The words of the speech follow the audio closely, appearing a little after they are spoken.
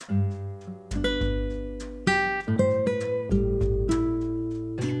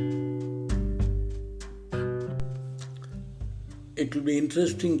it will be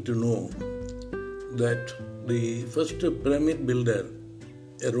interesting to know that the first pyramid builder,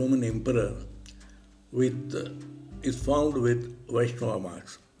 a Roman emperor, is found with Vaishnava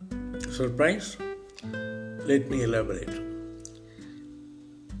marks. Surprise? Let me elaborate.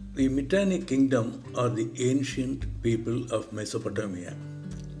 The Mitanni kingdom are the ancient people of Mesopotamia.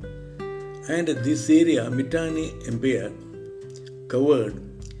 And this area, Mitanni Empire, covered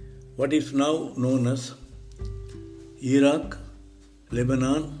what is now known as Iraq,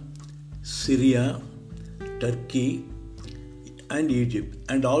 Lebanon, Syria, Turkey, and Egypt.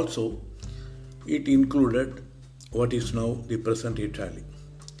 And also, it included what is now the present Italy.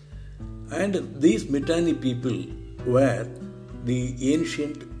 And these Mitanni people were the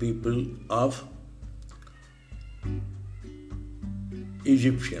ancient people of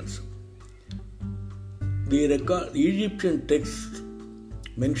Egyptians. The Egyptian texts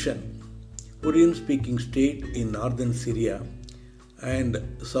mention Hurrian-speaking state in northern Syria and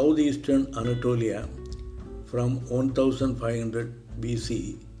southeastern Anatolia from 1500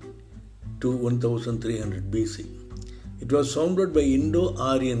 BC to 1300 BC. It was founded by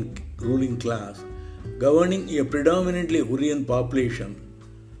Indo-Aryan ruling class governing a predominantly Hurrian population.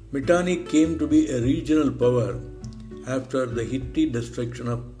 Mitanni came to be a regional power after the Hittite destruction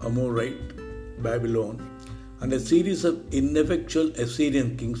of Amorite Babylon, and a series of ineffectual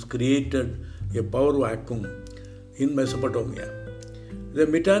Assyrian kings created a power vacuum in Mesopotamia. The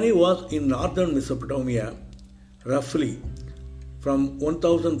Mitanni was in northern Mesopotamia roughly from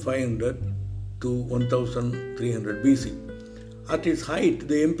 1500 to 1300 BC. At its height,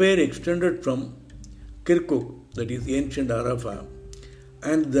 the empire extended from Kirkuk, that is ancient Arafah,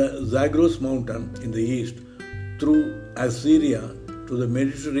 and the Zagros mountain in the east through Assyria to the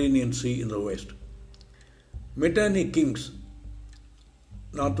Mediterranean Sea in the west. Mitanni kings,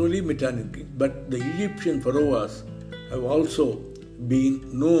 not only Mitanni kings, but the Egyptian pharaohs have also been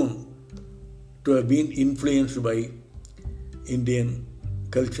known to have been influenced by Indian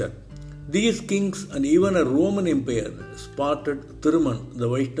culture. These kings and even a Roman empire sported Thirman, the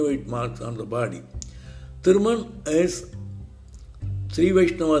Vaishnavite marks on the body. Thirman is Sri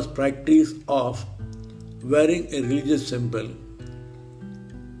Vaishnava's practice of wearing a religious symbol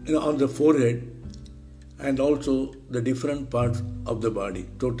on the forehead and also the different parts of the body,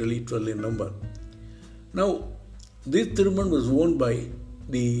 totally 12 in number. Now, this Thirman was worn by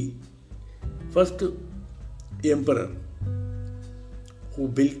the first emperor who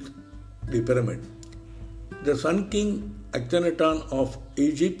built the pyramid. The Sun King Akhenaton of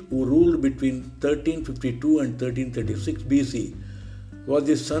Egypt, who ruled between 1352 and 1336 BC, was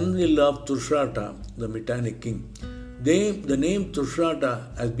the son-in-law of Tushratta, the Mitanni king. The name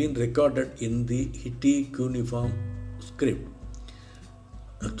Tushratta has been recorded in the Hittite cuneiform script.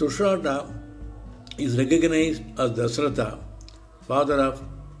 Tushratta is recognized as Dasratha, father of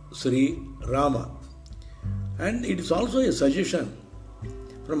Sri Rama. And it is also a suggestion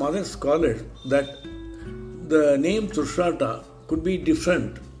from other scholars that the name Tushratta could be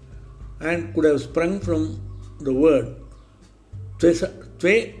different and could have sprung from the word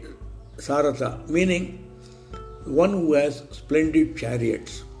Tve Saratha, meaning one who has splendid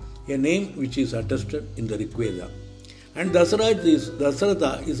chariots, a name which is attested in the Rig Veda. And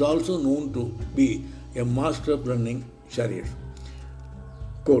Dasaratha is also known to be a master of running chariots.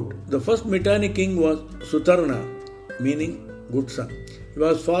 Quote, the first Mitanni king was Sutarna, meaning good son. He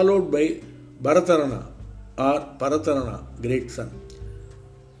was followed by Bharatarana or Paratarana, great son.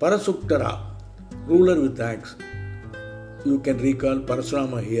 Parasuktara, ruler with axe. You can recall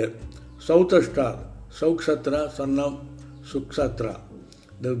Parasurama here. Sautashtar, Sauksatra, son of Suksatra,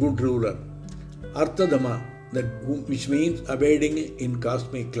 the good ruler. Arthadama, which means abiding in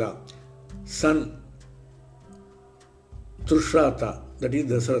cosmic law. Son, Tushratta, that is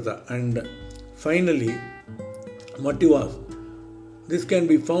Dasaratha. And finally, Mativas. This can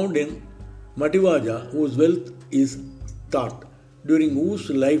be found in Mativaja, whose wealth is thought, during whose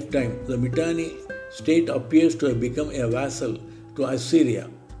lifetime the Mitanni state appears to have become a vassal to Assyria.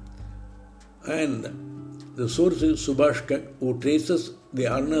 And the source is Subhashkak, who traces the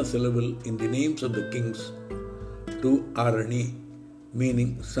Arna syllable in the names of the kings to Arani,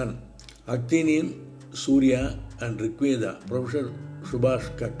 meaning sun. Athenian, Surya, and Rig Veda, Professor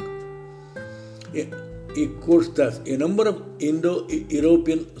Subhashkak. He quotes thus, a number of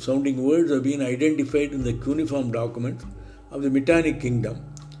Indo-European sounding words have been identified in the cuneiform documents of the Mitanni kingdom.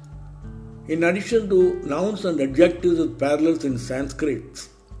 In addition to nouns and adjectives with parallels in Sanskrit,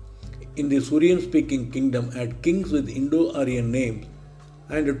 in the Surian-speaking kingdom had kings with Indo-Aryan names,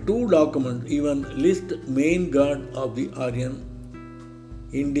 and two documents even list main god of the Aryan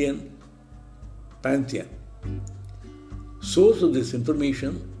Indian pantheon. Source of this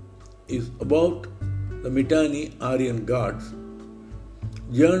information is about the Mitanni Aryan Gods,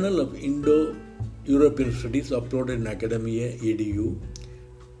 Journal of Indo-European Studies uploaded in Academia edu,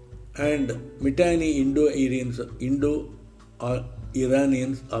 and Mitanni Indo-Iranians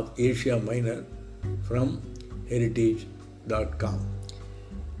of Asia Minor from heritage.com.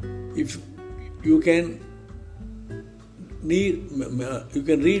 If you can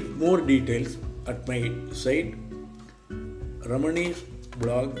read more details at my site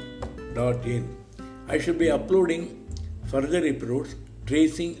ramanisblog.in. I shall be uploading further episodes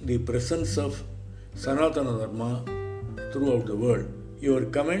tracing the presence of Sanatana Dharma throughout the world. Your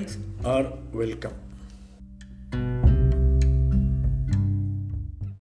comments are welcome.